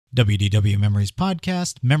WDW Memories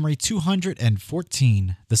Podcast, Memory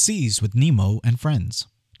 214, The Seas with Nemo and Friends.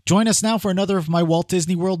 Join us now for another of my Walt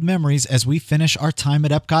Disney World memories as we finish our time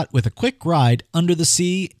at Epcot with a quick ride under the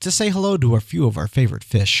sea to say hello to a few of our favorite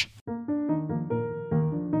fish.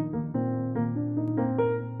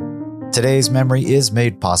 Today's memory is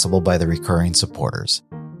made possible by the recurring supporters.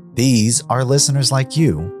 These are listeners like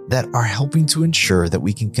you that are helping to ensure that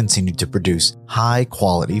we can continue to produce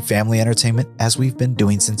high-quality family entertainment as we've been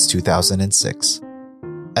doing since 2006.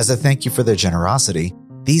 As a thank you for their generosity,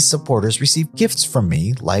 these supporters receive gifts from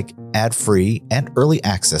me like ad-free and early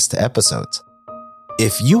access to episodes.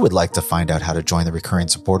 If you would like to find out how to join the recurring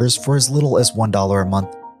supporters for as little as $1 a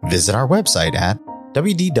month, visit our website at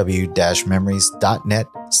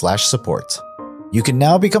wdw-memories.net/support. You can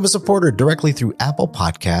now become a supporter directly through Apple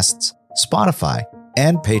Podcasts, Spotify,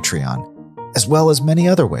 and Patreon, as well as many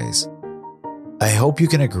other ways. I hope you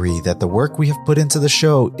can agree that the work we have put into the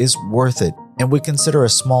show is worth it and would consider a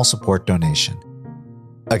small support donation.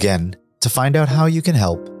 Again, to find out how you can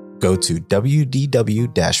help, go to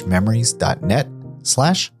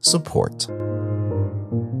wdw-memories.net/support.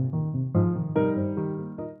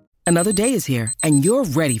 Another day is here, and you're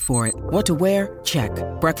ready for it. What to wear? Check.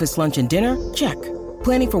 Breakfast, lunch, and dinner? Check.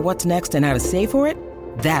 Planning for what's next and how to save for it?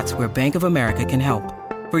 That's where Bank of America can help.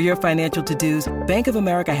 For your financial to-dos, Bank of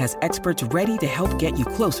America has experts ready to help get you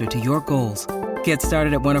closer to your goals. Get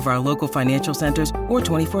started at one of our local financial centers or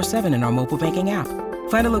 24/7 in our mobile banking app.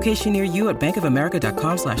 Find a location near you at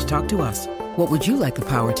bankofamerica.com/talktous. What would you like the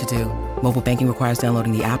power to do? Mobile banking requires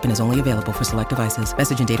downloading the app and is only available for select devices.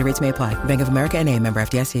 Message and data rates may apply. Bank of America N.A., member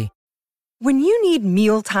FDIC. When you need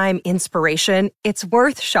mealtime inspiration, it's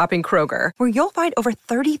worth shopping Kroger, where you'll find over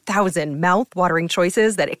 30,000 mouth-watering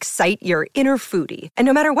choices that excite your inner foodie. And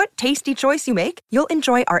no matter what tasty choice you make, you'll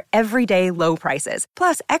enjoy our everyday low prices,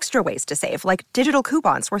 plus extra ways to save, like digital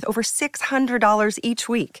coupons worth over $600 each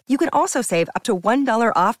week. You can also save up to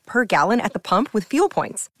 $1 off per gallon at the pump with fuel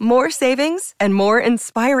points. More savings and more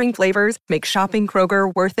inspiring flavors make shopping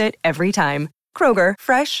Kroger worth it every time. Kroger,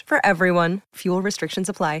 fresh for everyone. Fuel restrictions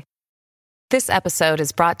apply. This episode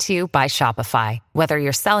is brought to you by Shopify. Whether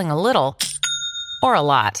you're selling a little or a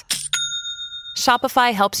lot,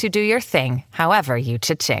 Shopify helps you do your thing, however you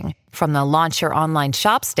cha-ching. From the launch your online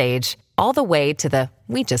shop stage, all the way to the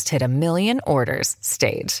we just hit 1 million orders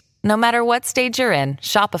stage. No matter what stage you're in,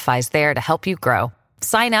 Shopify's there to help you grow.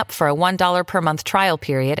 Sign up for a $1 per month trial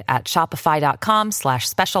period at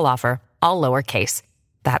shopify.com/special offer, all lowercase.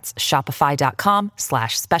 That's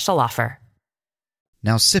shopify.com/special offer.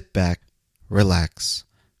 Now sit back, relax,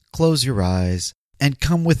 close your eyes, and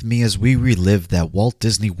come with me as we relive that Walt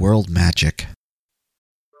Disney World magic.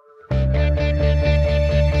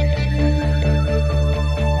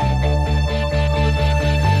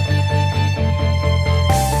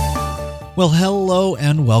 Well, hello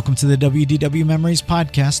and welcome to the WDW Memories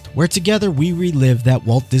Podcast, where together we relive that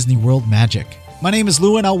Walt Disney World magic. My name is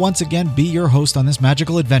Lou, and I'll once again be your host on this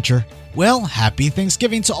magical adventure. Well, happy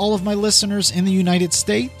Thanksgiving to all of my listeners in the United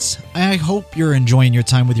States. I hope you're enjoying your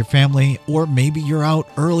time with your family, or maybe you're out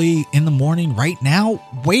early in the morning right now,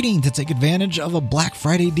 waiting to take advantage of a Black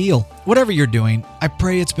Friday deal. Whatever you're doing, I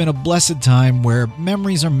pray it's been a blessed time where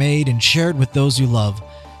memories are made and shared with those you love.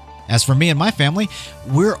 As for me and my family,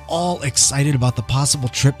 we're all excited about the possible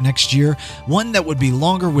trip next year, one that would be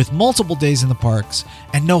longer with multiple days in the parks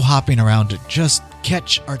and no hopping around to just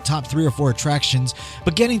catch our top 3 or 4 attractions,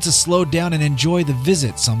 but getting to slow down and enjoy the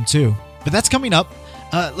visit some too. But that's coming up.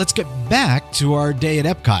 Let's get back to our day at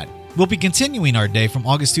Epcot. We'll be continuing our day from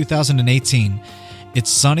August 2018. It's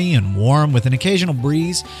sunny and warm with an occasional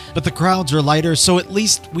breeze, but the crowds are lighter, so at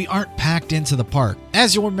least we aren't packed into the park.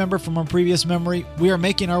 As you'll remember from our previous memory, we are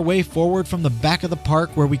making our way forward from the back of the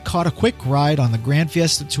park where we caught a quick ride on the Grand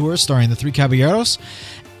Fiesta Tour starring the Three Caballeros,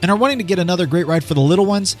 and are wanting to get another great ride for the little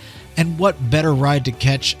ones, and what better ride to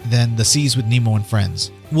catch than The Seas with Nemo and Friends.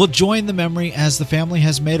 We'll join the memory as the family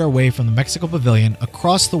has made our way from the Mexico Pavilion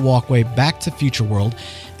across the walkway back to Future World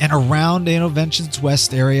and around Innoventions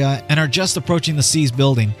West area and are just approaching the Seas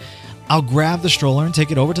building. I'll grab the stroller and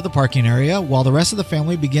take it over to the parking area while the rest of the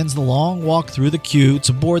family begins the long walk through the queue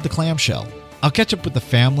to board the clamshell. I'll catch up with the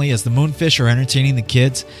family as the Moonfish are entertaining the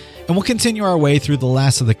kids, and we'll continue our way through the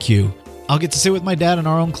last of the queue. I'll get to sit with my dad in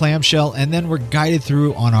our own clamshell, and then we're guided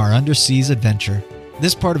through on our underseas adventure.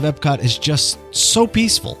 This part of Epcot is just so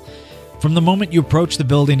peaceful. From the moment you approach the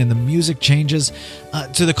building and the music changes,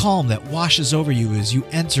 to the calm that washes over you as you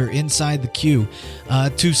enter inside the queue,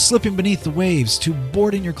 to slipping beneath the waves, to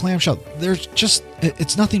boarding your clamshell,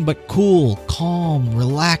 it's nothing but cool, calm,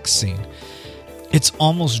 relaxing. It's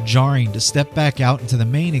almost jarring to step back out into the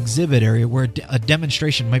main exhibit area where a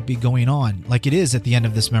demonstration might be going on, like it is at the end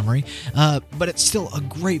of this memory, but it's still a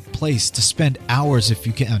great place to spend hours if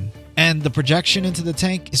you can. And the projection into the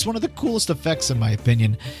tank is one of the coolest effects in my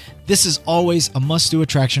opinion. This is always a must-do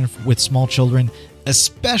attraction with small children,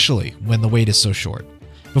 especially when the wait is so short.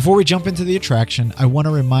 Before we jump into the attraction, I want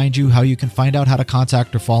to remind you how you can find out how to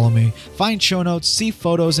contact or follow me, find show notes, see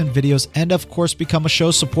photos and videos, and of course become a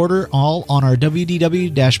show supporter, all on our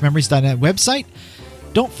wdw-memories.net website.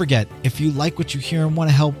 Don't forget, if you like what you hear and want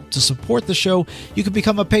to help to support the show, you can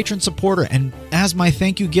become a patron supporter, and as my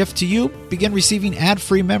thank you gift to you, begin receiving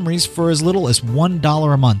ad-free memories for as little as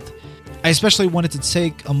 $1 a month. I especially wanted to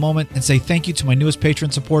take a moment and say thank you to my newest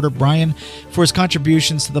patron supporter, Brian, for his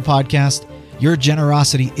contributions to the podcast. Your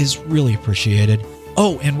generosity is really appreciated.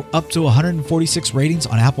 Oh, and we're up to 146 ratings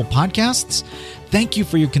on Apple Podcasts. Thank you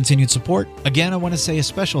for your continued support. Again, I want to say a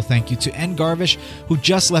special thank you to N. Garvish, who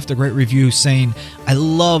just left a great review saying, "I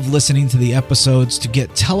love listening to the episodes to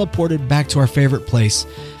get teleported back to our favorite place.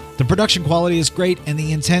 The production quality is great and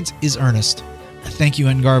the intent is earnest." Thank you,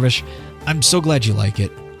 N. Garvish. I'm so glad you like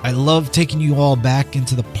it. I love taking you all back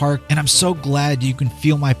into the park, and I'm so glad you can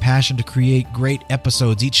feel my passion to create great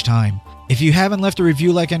episodes each time. If you haven't left a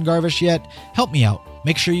review like N. Garvish yet, help me out.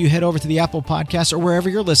 Make sure you head over to the Apple Podcast or wherever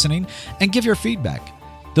you're listening and give your feedback.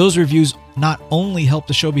 Those reviews not only help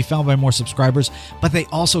the show be found by more subscribers, but they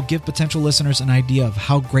also give potential listeners an idea of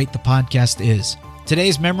how great the podcast is.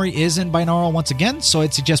 Today's memory is in binaural once again, so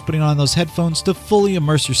I'd suggest putting on those headphones to fully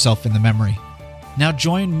immerse yourself in the memory. Now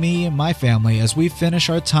join me and my family as we finish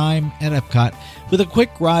our time at Epcot with a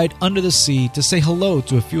quick ride under the sea to say hello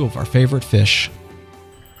to a few of our favorite fish.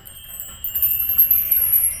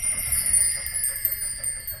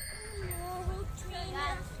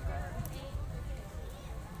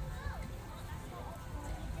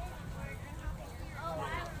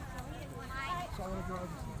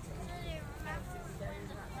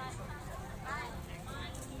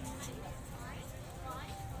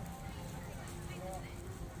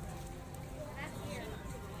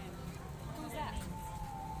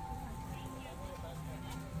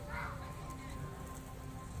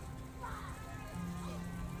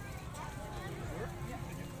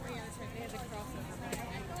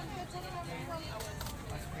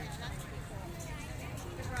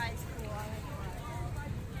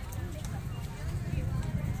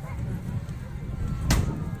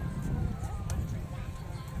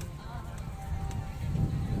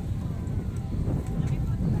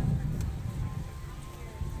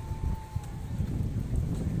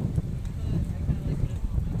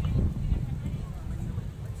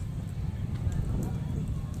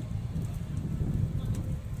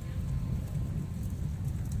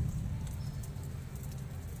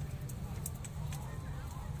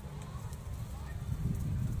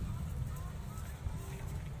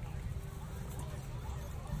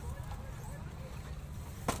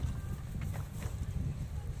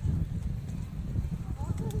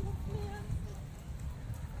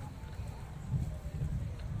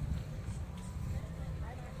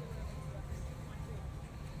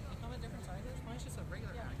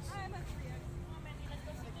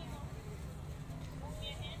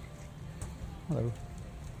 Hello.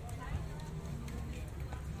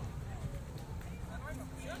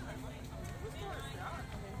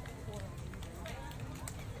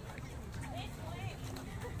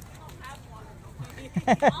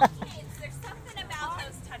 There's something about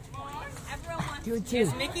those touch points. Everyone wants Do it too.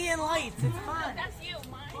 It's Mickey and lights. It's fun. That's you.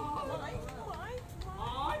 Mine.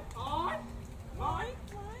 Mine.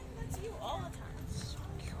 That's you all the time. So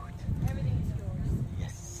cute. Everything's yours.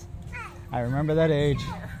 Yes. I remember that age.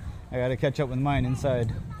 I gotta catch up with mine inside.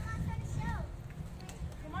 Come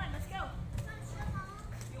on, let's go.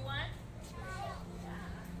 You want?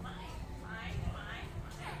 Mine.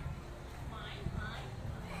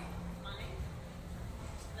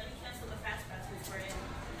 Let me cancel the fast pass before it.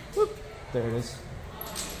 Whoop. There it is.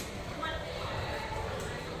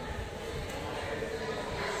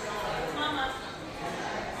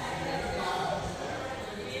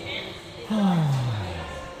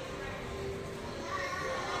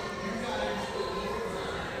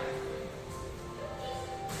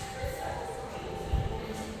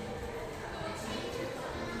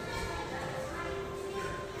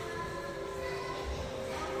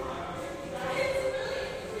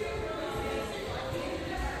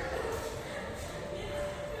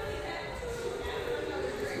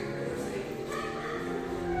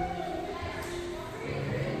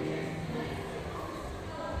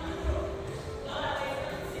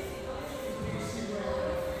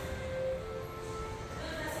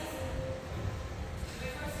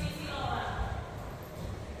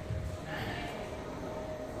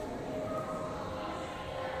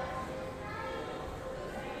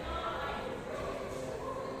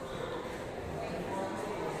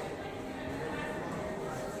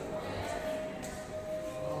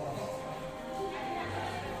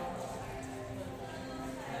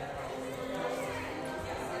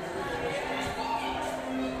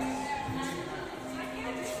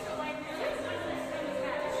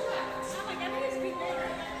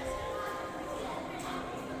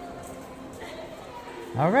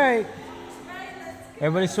 All right.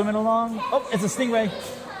 Everybody swimming along? Oh, it's a stingray.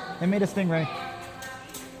 They made a stingray.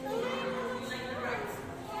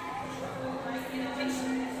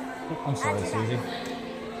 I'm sorry, Susie.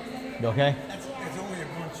 You okay? It's only a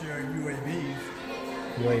bunch of UAVs.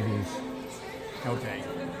 UAVs. Okay.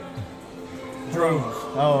 Drones.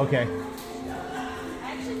 Oh, okay.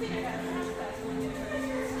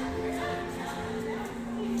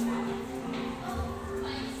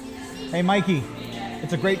 Hey, Mikey.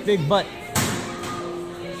 It's a great big butt.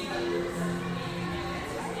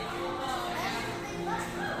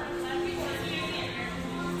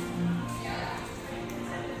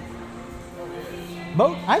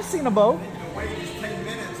 Boat? I've seen a boat. The wait is 10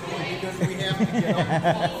 minutes only because we have to get on the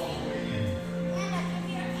phone.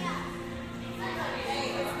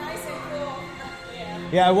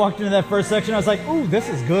 Yeah, I walked into that first section. I was like, ooh, this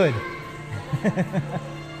is good.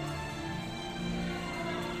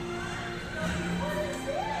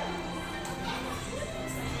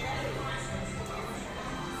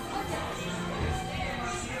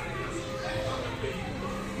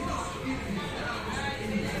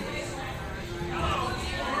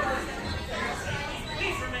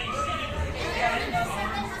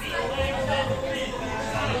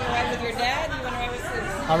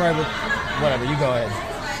 I'll ride with whatever. You go ahead.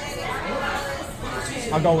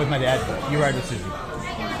 I'll go with my dad. You ride with Susie.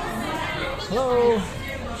 Hello.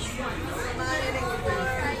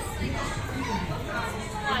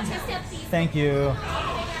 Thank you.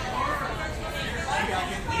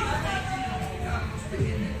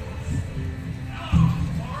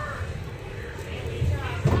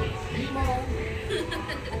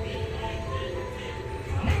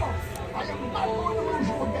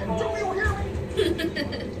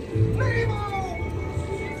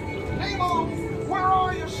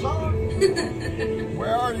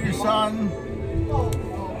 Where are you, son?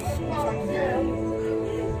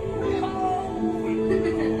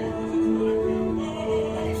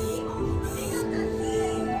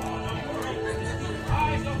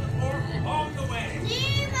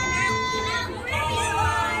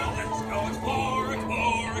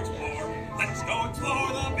 Let's go explore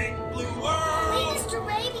the big blue world. Wait, Mr.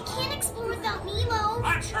 Ray, we can't explore without Nemo.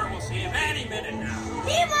 I'm sure we'll see him any minute now.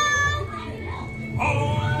 Nemo!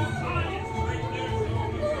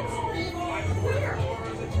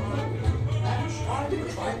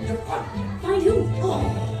 Find who?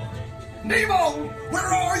 Nemo! Where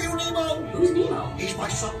are you, Nemo? Who's Nemo? He's my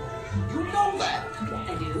son. You know that.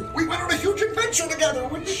 I do. We went on a huge adventure together,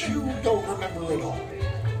 which you don't remember at all.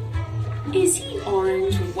 Is he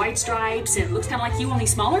orange with white stripes and looks kind of like you, only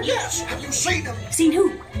smaller? Yes. Have you seen him? Seen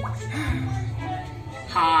who?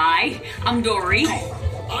 Hi, I'm Dory.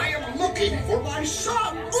 I am looking for my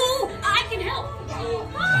son. Ooh, I can help.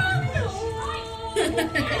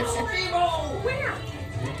 Nemo! Where?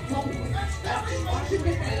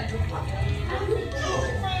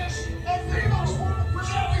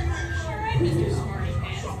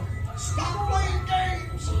 Stop playing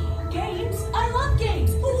games! Games? I love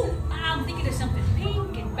games. Ooh, I'm thinking of something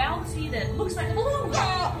pink and bouncy that looks like a balloon.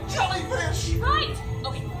 Ah, jellyfish! Right.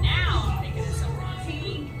 Okay, now I'm thinking of something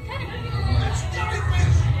pink. Kind of It's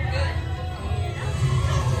jellyfish!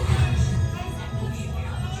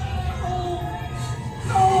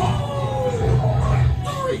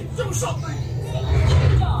 Dory, do something!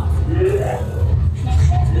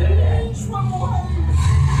 Swim away!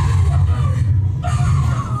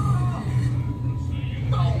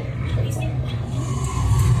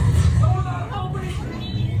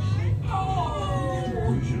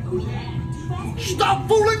 Stop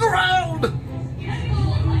fooling around!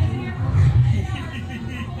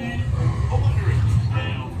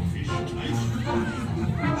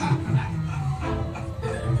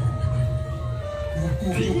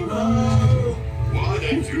 Why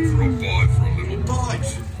don't you drop by for a little bite?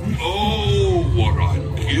 Oh, what I'd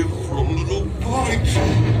give for a little bite!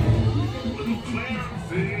 Little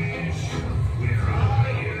clownfish, where are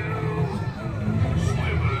you?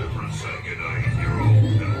 Swim over and say good day to your old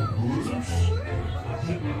nose.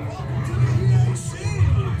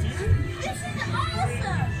 This is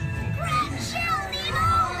awesome! Grab shell,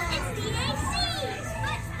 Nemo! It's DAC!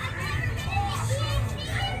 But I've never been in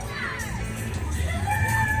the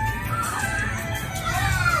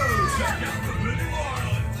Check out the little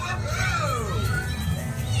island!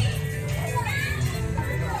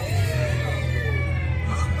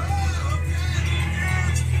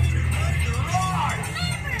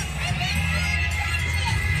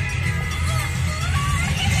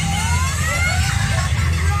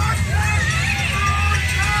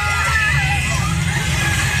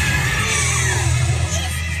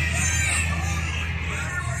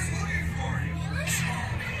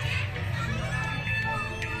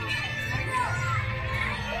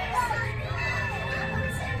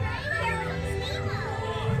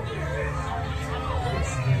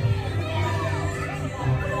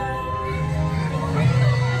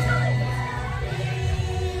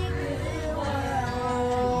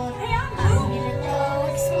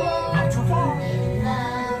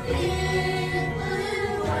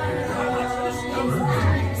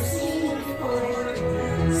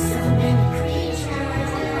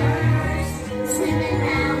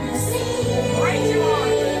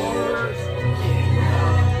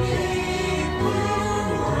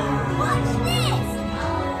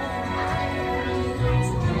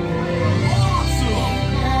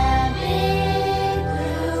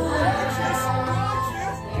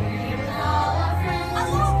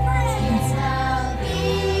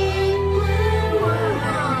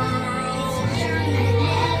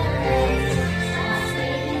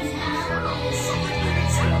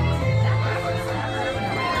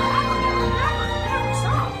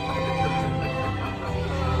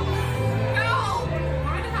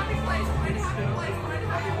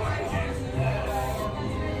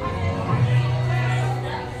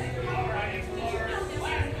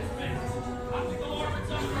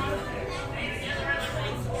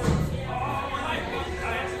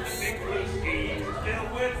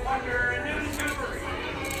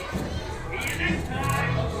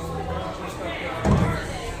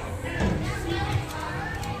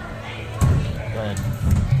 ahead.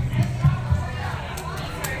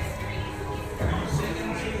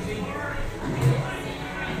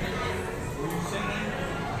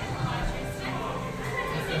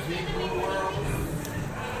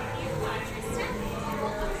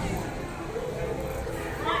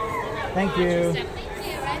 Thank you.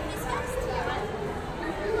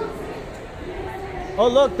 Oh,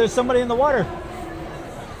 look, there's somebody in the water.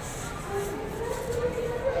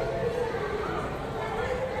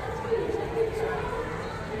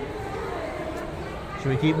 Should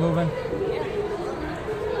we keep moving?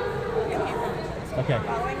 Okay.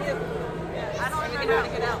 I don't remember how to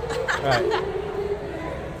get out. All right.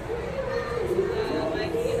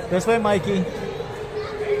 This way, Mikey.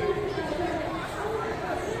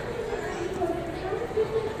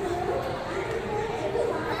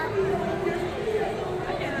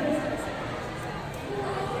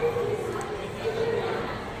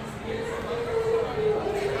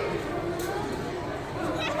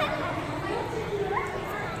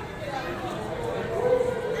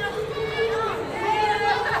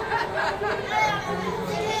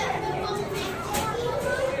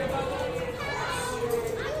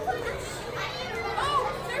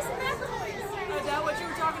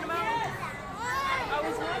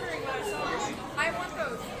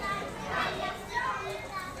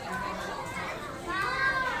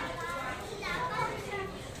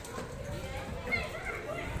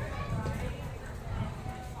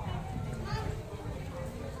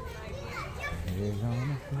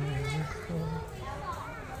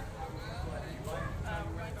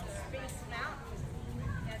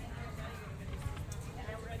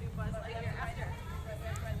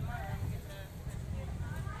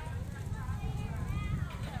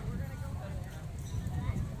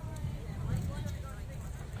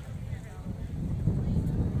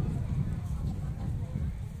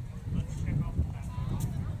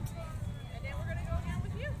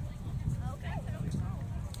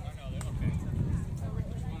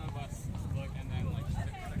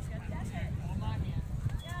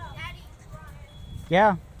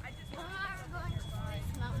 Yeah.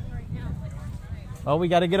 Oh, we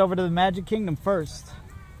got to get over to the Magic Kingdom first.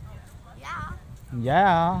 Yeah.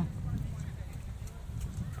 Yeah.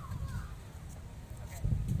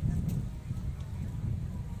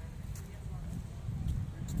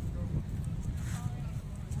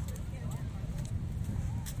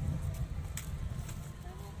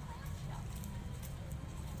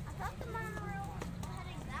 I thought the monorail was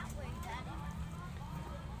heading that way, Daddy.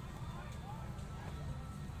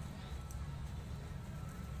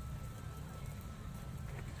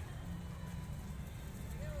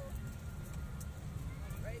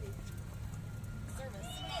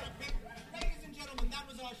 Ladies and gentlemen, that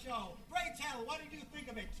was our show. Bray Tell, what did you think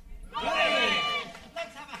of it? Great!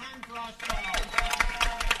 Let's have a hand for our show.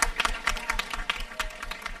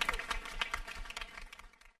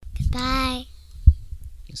 Bye.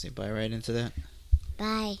 You say bye right into that?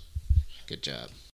 Bye. Good job.